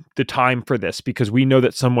put in the time for this, because we know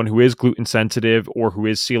that someone who is gluten sensitive or who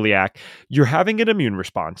is celiac, you're having an immune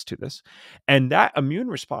response to this. And that immune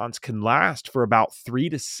response can last for about 3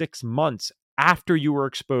 to 6 months after you were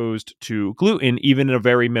exposed to gluten, even in a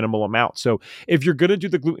very minimal amount. So if you're going to do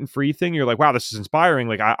the gluten-free thing, you're like, wow, this is inspiring.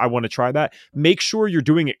 Like, I want to try that. Make sure you're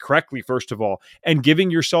doing it correctly, first of all, and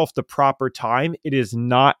giving yourself the proper time. It is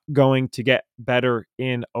not going to get better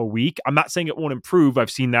in a week. I'm not saying it won't improve.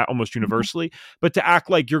 I've seen that almost universally, but to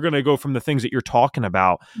act like you're going to go from the things that you're talking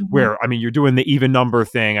about, where, I mean, you're doing the even number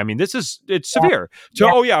thing. I mean, it's severe. So,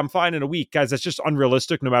 oh yeah, I'm fine in a week, guys. That's just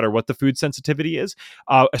unrealistic no matter what the food sensitivity is,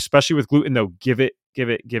 especially with gluten though. Give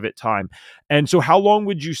it time. And so how long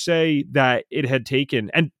would you say that it had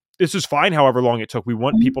taken? And this is fine however long it took. We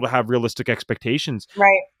want people to have realistic expectations.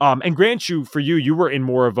 Right. And grant you were in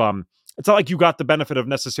more of it's not like you got the benefit of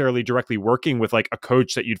necessarily directly working with like a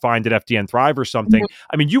coach that you'd find at FDN Thrive or something.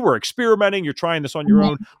 I mean, you were experimenting, you're trying this on your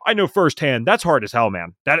own. I know firsthand that's hard as hell,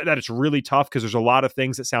 man. That it's really tough because there's a lot of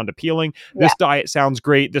things that sound appealing. This diet sounds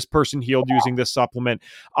great. This person healed using this supplement.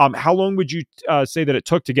 How long would you say that it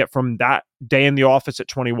took to get from that day in the office at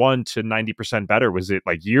 21 to 90% better? Was it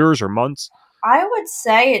like years or months? I would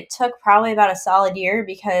say it took probably about a solid year,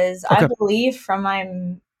 because I believe from my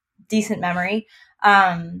decent memory,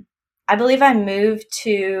 I believe I moved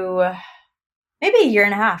to maybe a year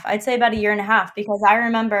and a half. I'd say about a year and a half, because I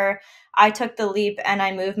remember I took the leap and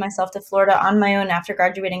I moved myself to Florida on my own after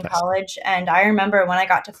graduating college. And I remember when I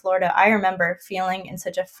got to Florida, I remember feeling in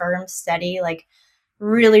such a firm, steady, like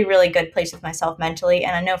really, really good place with myself mentally.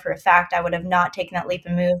 And I know for a fact I would have not taken that leap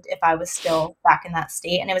and moved if I was still back in that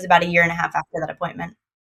state. And it was about a year and a half after that appointment.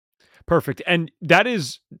 Perfect. And that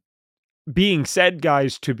is being said,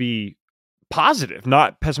 guys, to be positive,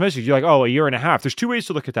 not pessimistic. You're like, oh, a year and a half. There's two ways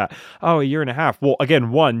to look at that. Oh, a year and a half. Well,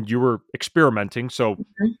 again, one, you were experimenting. So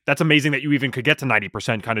that's amazing that you even could get to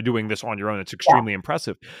 90% kind of doing this on your own. It's extremely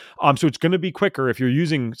impressive. So it's going to be quicker if you're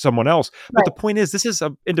using someone else. But the point is, this is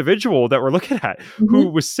an individual that we're looking at who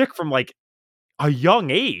was sick from like a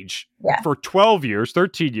young age for 12 years,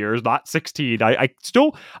 13 years, not 16. I've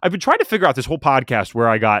been trying to figure out this whole podcast where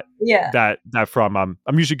I got that from. I'm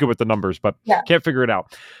usually good with the numbers, but can't figure it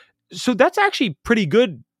out. So that's actually pretty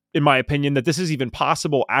good, in my opinion, that this is even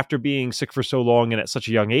possible after being sick for so long and at such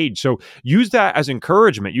a young age. So use that as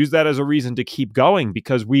encouragement. Use that as a reason to keep going,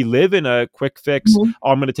 because we live in a quick fix.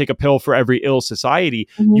 I'm going to take a pill for every ill society.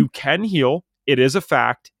 You can heal. It is a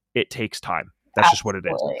fact. It takes time. That's just what it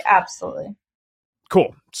is. Absolutely.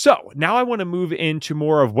 Cool. So now I want to move into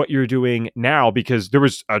more of what you're doing now, because there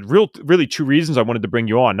was really two reasons I wanted to bring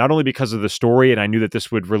you on. Not only because of the story, and I knew that this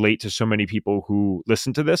would relate to so many people who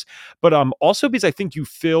listen to this, but also because I think you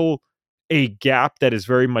fill a gap that is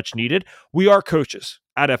very much needed. We are coaches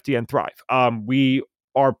at FDN Thrive. We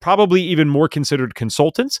are probably even more considered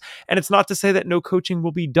consultants. And it's not to say that no coaching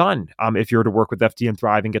will be done if you're to work with FDN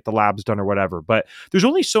Thrive and get the labs done or whatever. But there's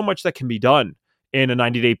only so much that can be done in a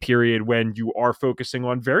 90-day period when you are focusing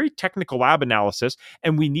on very technical lab analysis,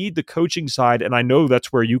 and we need the coaching side. And I know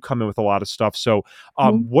that's where you come in with a lot of stuff. So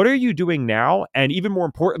what are you doing now? And even more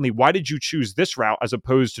importantly, why did you choose this route as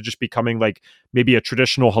opposed to just becoming like maybe a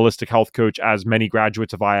traditional holistic health coach, as many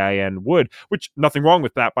graduates of IIN would, which nothing wrong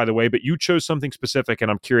with that, by the way, but you chose something specific,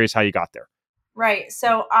 and I'm curious how you got there. Right.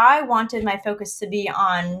 So I wanted my focus to be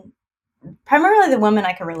on primarily the women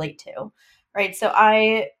I could relate to. Right. So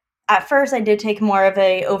at first, I did take more of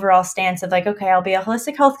a overall stance of like, okay, I'll be a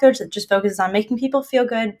holistic health coach that just focuses on making people feel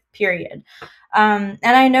good, period. And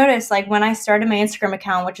I noticed, like, when I started my Instagram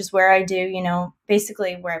account, which is where I do,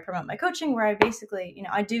 basically where I promote my coaching, where I basically,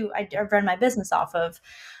 I run my business off of,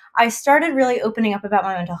 I started really opening up about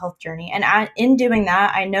my mental health journey. And in doing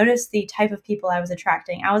that, I noticed the type of people I was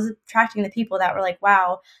attracting. I was attracting the people that were like,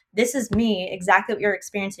 wow, this is me, exactly what you're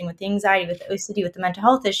experiencing with the anxiety, with the OCD, with the mental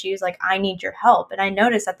health issues. Like, I need your help. And I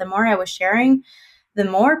noticed that the more I was sharing, the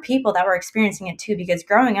more people that were experiencing it too. Because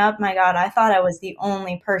growing up, my God, I thought I was the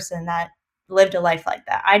only person that lived a life like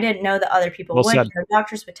that. I didn't know that other people would.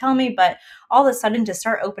 Doctors would tell me, but all of a sudden to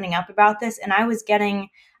start opening up about this, and I was getting,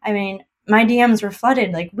 my DMs were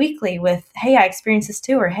flooded like weekly with, hey, I experienced this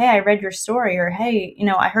too, or hey, I read your story, or hey,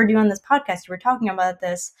 I heard you on this podcast, you were talking about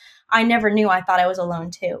this. I never knew. I thought I was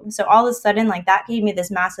alone too. So all of a sudden, like, that gave me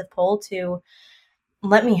this massive pull to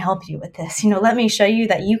let me help you with this. Let me show you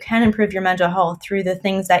that you can improve your mental health through the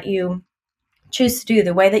things that you choose to do,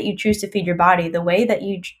 the way that you choose to feed your body, the way that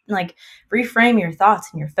you like reframe your thoughts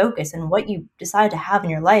and your focus and what you decide to have in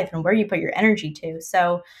your life and where you put your energy to.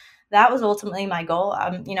 So that was ultimately my goal.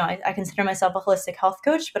 I consider myself a holistic health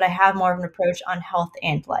coach, but I have more of an approach on health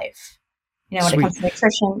and life. When it comes to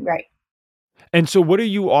nutrition, right? And so what are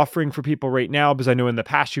you offering for people right now? Because I know in the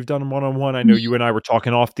past you've done one-on-one. I know you and I were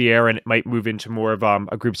talking off the air, and it might move into more of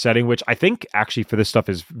a group setting, which I think actually for this stuff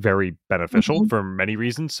is very beneficial for many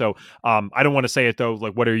reasons. So I don't want to say it though.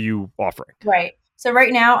 Like, what are you offering? Right. So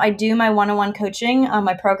right now I do my one-on-one coaching.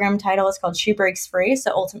 My program title is called She Breaks Free.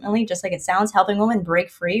 So ultimately, just like it sounds, helping women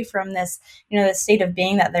break free from this, this state of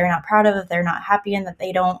being that they're not proud of, that they're not happy in, that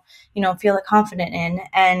they don't, feel confident in,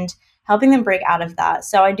 and helping them break out of that.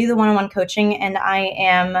 So I do the one-on-one coaching, and I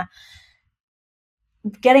am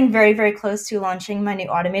getting very, very close to launching my new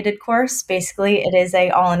automated course. Basically, it is a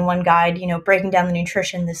all-in-one guide, breaking down the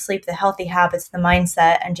nutrition, the sleep, the healthy habits, the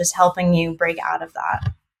mindset, and just helping you break out of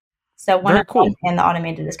that. So one-on-one and the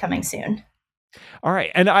automated is coming soon. All right.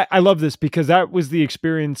 And I love this because that was the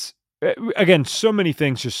experience. Again, so many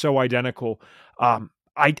things just so identical.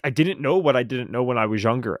 I didn't know what I didn't know when I was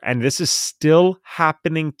younger. And this is still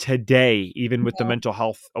happening today, even with the mental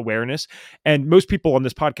health awareness. And most people on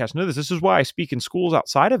this podcast know this. This is why I speak in schools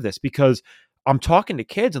outside of this, because I'm talking to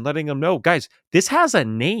kids and letting them know, guys, this has a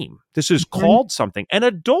name. This is called something. And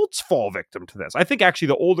adults fall victim to this. I think actually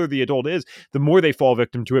the older the adult is, the more they fall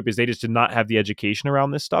victim to it because they just did not have the education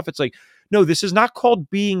around this stuff. It's like, no, this is not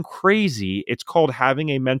called being crazy. It's called having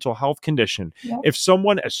a mental health condition. Yep. If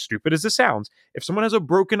someone, as stupid as this sounds, if someone has a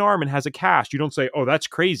broken arm and has a cast, you don't say, oh, that's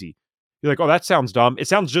crazy. You're like, oh, that sounds dumb. It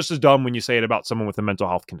sounds just as dumb when you say it about someone with a mental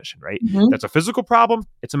health condition, right? Mm-hmm. That's a physical problem.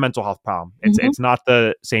 It's a mental health problem. Mm-hmm. It's not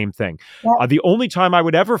the same thing. Yep. The only time I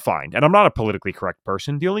would ever find, and I'm not a politically correct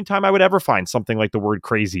person, the only time I would ever find something like the word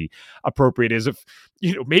crazy appropriate is if,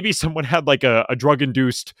 maybe someone had like a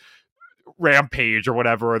drug-induced rampage or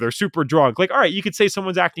whatever, or they're super drunk. Like, all right, you could say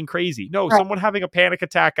someone's acting crazy. No, Right. someone having a panic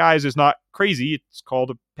attack, guys, is not crazy. It's called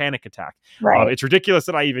a panic attack. Right. It's ridiculous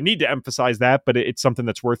that I even need to emphasize that, but it's something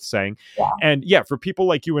that's worth saying. Yeah. And yeah, for people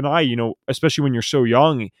like you and I, especially when you're so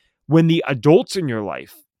young, when the adults in your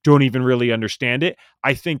life don't even really understand it,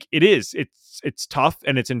 I think it's tough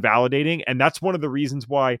and it's invalidating. And that's one of the reasons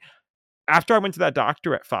why after I went to that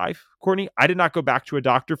doctor at 5, Courtney, I did not go back to a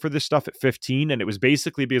doctor for this stuff at 15. And it was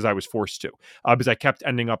basically because I was forced to, because I kept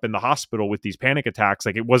ending up in the hospital with these panic attacks.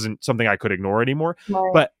 Like, it wasn't something I could ignore anymore.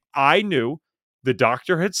 Right. But I knew the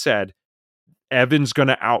doctor had said, Evan's going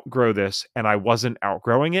to outgrow this. And I wasn't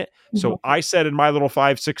outgrowing it. Mm-hmm. So I said in my little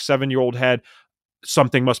 5, 6, 7-year-old head,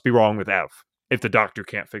 something must be wrong with Ev if the doctor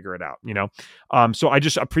can't figure it out, So I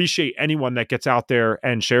just appreciate anyone that gets out there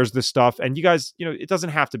and shares this stuff. And you guys, it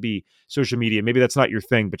doesn't have to be social media. Maybe that's not your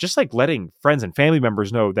thing, but just like letting friends and family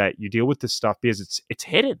members know that you deal with this stuff, because it's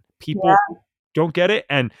hidden. People don't get it.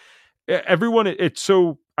 And everyone, it's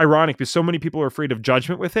so ironic because so many people are afraid of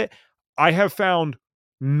judgment with it. I have found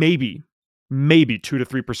maybe 2 to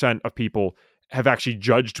 3% of people have actually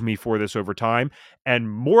judged me for this over time. And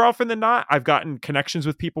more often than not, I've gotten connections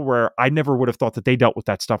with people where I never would have thought that they dealt with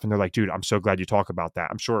that stuff. And they're like, dude, I'm so glad you talk about that.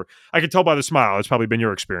 I'm sure I can tell by the smile. It's probably been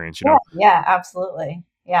your experience, Yeah, absolutely.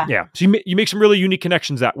 Yeah. Yeah. So you make some really unique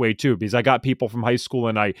connections that way too, because I got people from high school,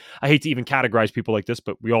 and I hate to even categorize people like this,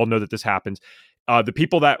 but we all know that this happens. The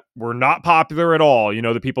people that were not popular at all,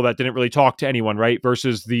 the people that didn't really talk to anyone, right?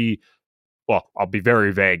 Versus well, I'll be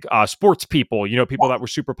very vague, sports people, people that were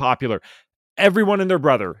super popular. Everyone and their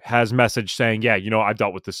brother has messaged saying, yeah, I've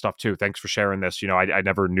dealt with this stuff too. Thanks for sharing this. I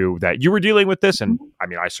never knew that you were dealing with this. And I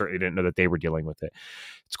mean, I certainly didn't know that they were dealing with it.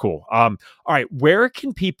 It's cool. All right. Where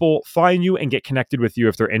can people find you and get connected with you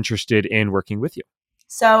if they're interested in working with you?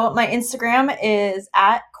 So my Instagram is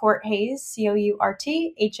at Court Hayes,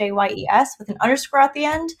 CourtHayes, with an underscore at the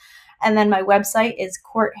end. And then my website is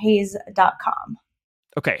courthayes.com.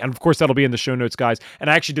 Okay. And of course, that'll be in the show notes, guys. And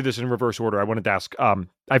I actually did this in reverse order. I wanted to ask, I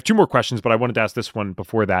have 2 more questions, but I wanted to ask this one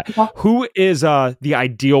before that. Okay. Who is the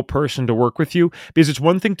ideal person to work with you? Because it's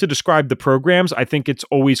one thing to describe the programs. I think it's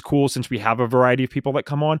always cool, since we have a variety of people that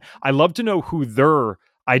come on. I love to know who their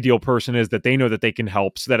ideal person is that they know that they can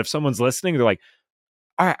help, so that if someone's listening, they're like,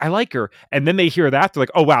 all right, I like her. And then they hear that, they're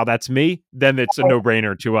like, oh, wow, that's me. Then it's a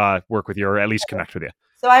no-brainer to work with you, or at least connect with you.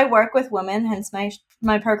 So I work with women, hence my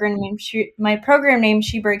program name.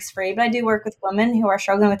 She Breaks Free. But I do work with women who are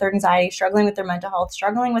struggling with their anxiety, struggling with their mental health,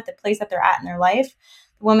 struggling with the place that they're at in their life.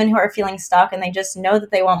 Women who are feeling stuck, and they just know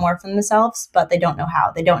that they want more from themselves, but they don't know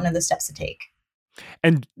how. They don't know the steps to take.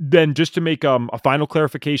 And then just to make a final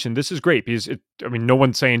clarification, this is great because no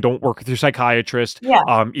one's saying don't work with your psychiatrist.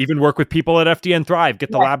 Yeah. Even work with people at FDN Thrive,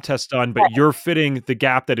 get the lab test done, but you're fitting the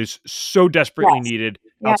gap that is so desperately needed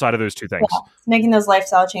outside of those 2 things. Yeah. Making those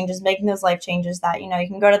lifestyle changes, making those life changes that, you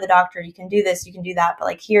can go to the doctor, you can do this, you can do that, but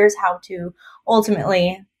like, here's how to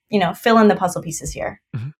ultimately, fill in the puzzle pieces here.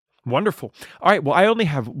 Mm-hmm. Wonderful. All right. Well, I only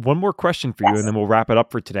have one more question for you, and then we'll wrap it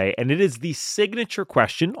up for today. And it is the signature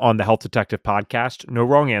question on the Health Detective podcast. No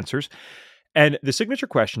wrong answers. And the signature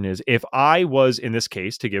question is, if I was, in this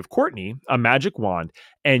case, to give Courtney a magic wand,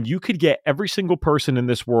 and you could get every single person in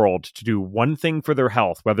this world to do one thing for their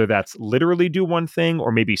health, whether that's literally do one thing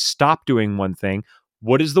or maybe stop doing one thing,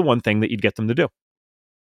 what is the one thing that you'd get them to do?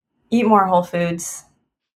 Eat more whole foods.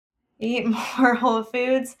 Eat more whole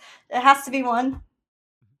foods. It has to be one.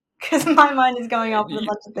 Because my mind is going off with a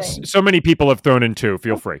bunch of things. So many people have thrown in 2.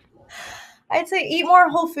 Feel free. I'd say eat more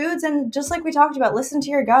whole foods, and just like we talked about, listen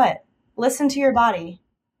to your gut. Listen to your body.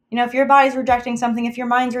 If your body's rejecting something, if your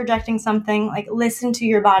mind's rejecting something, like, listen to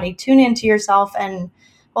your body. Tune into yourself and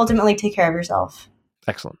ultimately take care of yourself.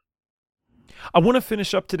 Excellent. I want to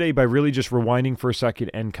finish up today by really just rewinding for a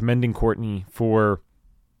second and commending Courtney for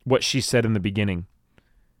what she said in the beginning,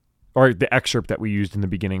 or the excerpt that we used in the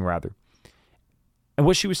beginning, rather. And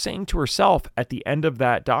what she was saying to herself at the end of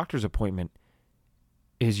that doctor's appointment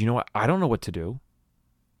is, you know what? I don't know what to do.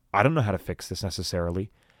 I don't know how to fix this necessarily,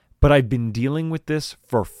 but I've been dealing with this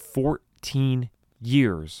for 14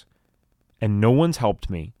 years and no one's helped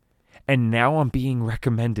me. And now I'm being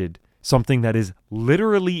recommended something that is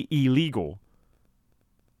literally illegal.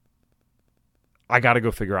 I got to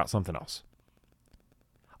go figure out something else.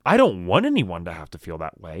 I don't want anyone to have to feel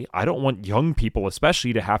that way. I don't want young people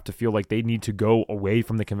especially to have to feel like they need to go away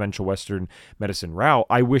from the conventional Western medicine route.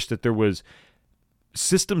 I wish that there was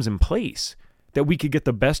systems in place that we could get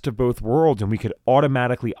the best of both worlds and we could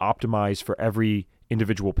automatically optimize for every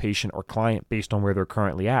individual patient or client based on where they're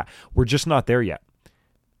currently at. We're just not there yet.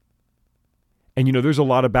 And, there's a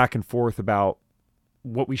lot of back and forth about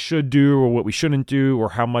what we should do or what we shouldn't do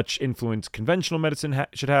or how much influence conventional medicine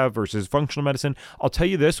should have versus functional medicine. I'll tell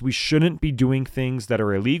you this, we shouldn't be doing things that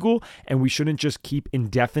are illegal, and we shouldn't just keep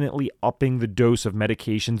indefinitely upping the dose of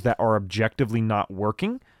medications that are objectively not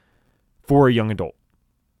working for a young adult.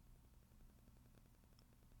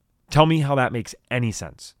 Tell me how that makes any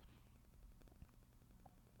sense.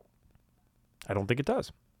 I don't think it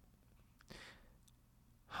does.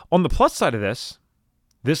 On the plus side of this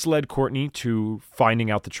led Courtney to finding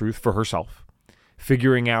out the truth for herself,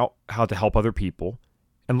 figuring out how to help other people,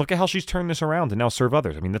 and look at how she's turned this around to now serve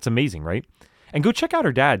others. I mean, that's amazing, right? And go check out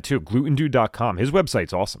her dad, too, glutendude.com. His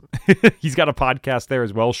website's awesome. He's got a podcast there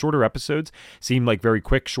as well. Shorter episodes, seem like very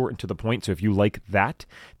quick, short, and to the point. So if you like that,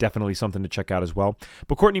 definitely something to check out as well.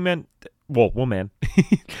 But Courtney, man,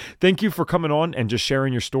 thank you for coming on and just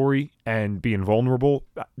sharing your story and being vulnerable.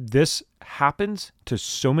 This happens to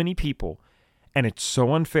so many people, and it's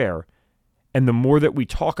so unfair. And the more that we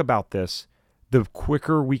talk about this, the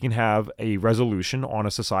quicker we can have a resolution on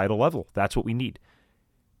a societal level. That's what we need.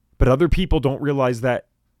 But other people don't realize that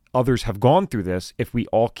others have gone through this if we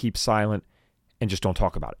all keep silent and just don't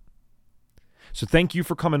talk about it. So thank you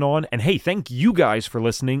for coming on. And hey, thank you guys for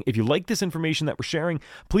listening. If you like this information that we're sharing,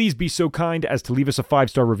 please be so kind as to leave us a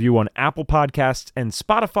 5-star review on Apple Podcasts and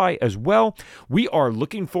Spotify as well. We are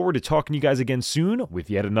looking forward to talking to you guys again soon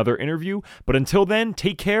with yet another interview. But until then,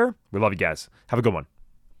 take care. We love you guys. Have a good one.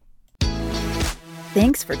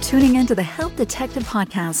 Thanks for tuning in to the Health Detective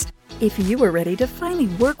Podcast. If you are ready to finally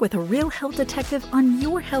work with a real health detective on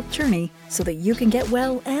your health journey so that you can get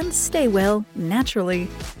well and stay well naturally,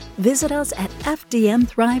 visit us at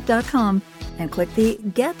fdmthrive.com and click the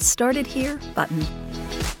Get Started Here button.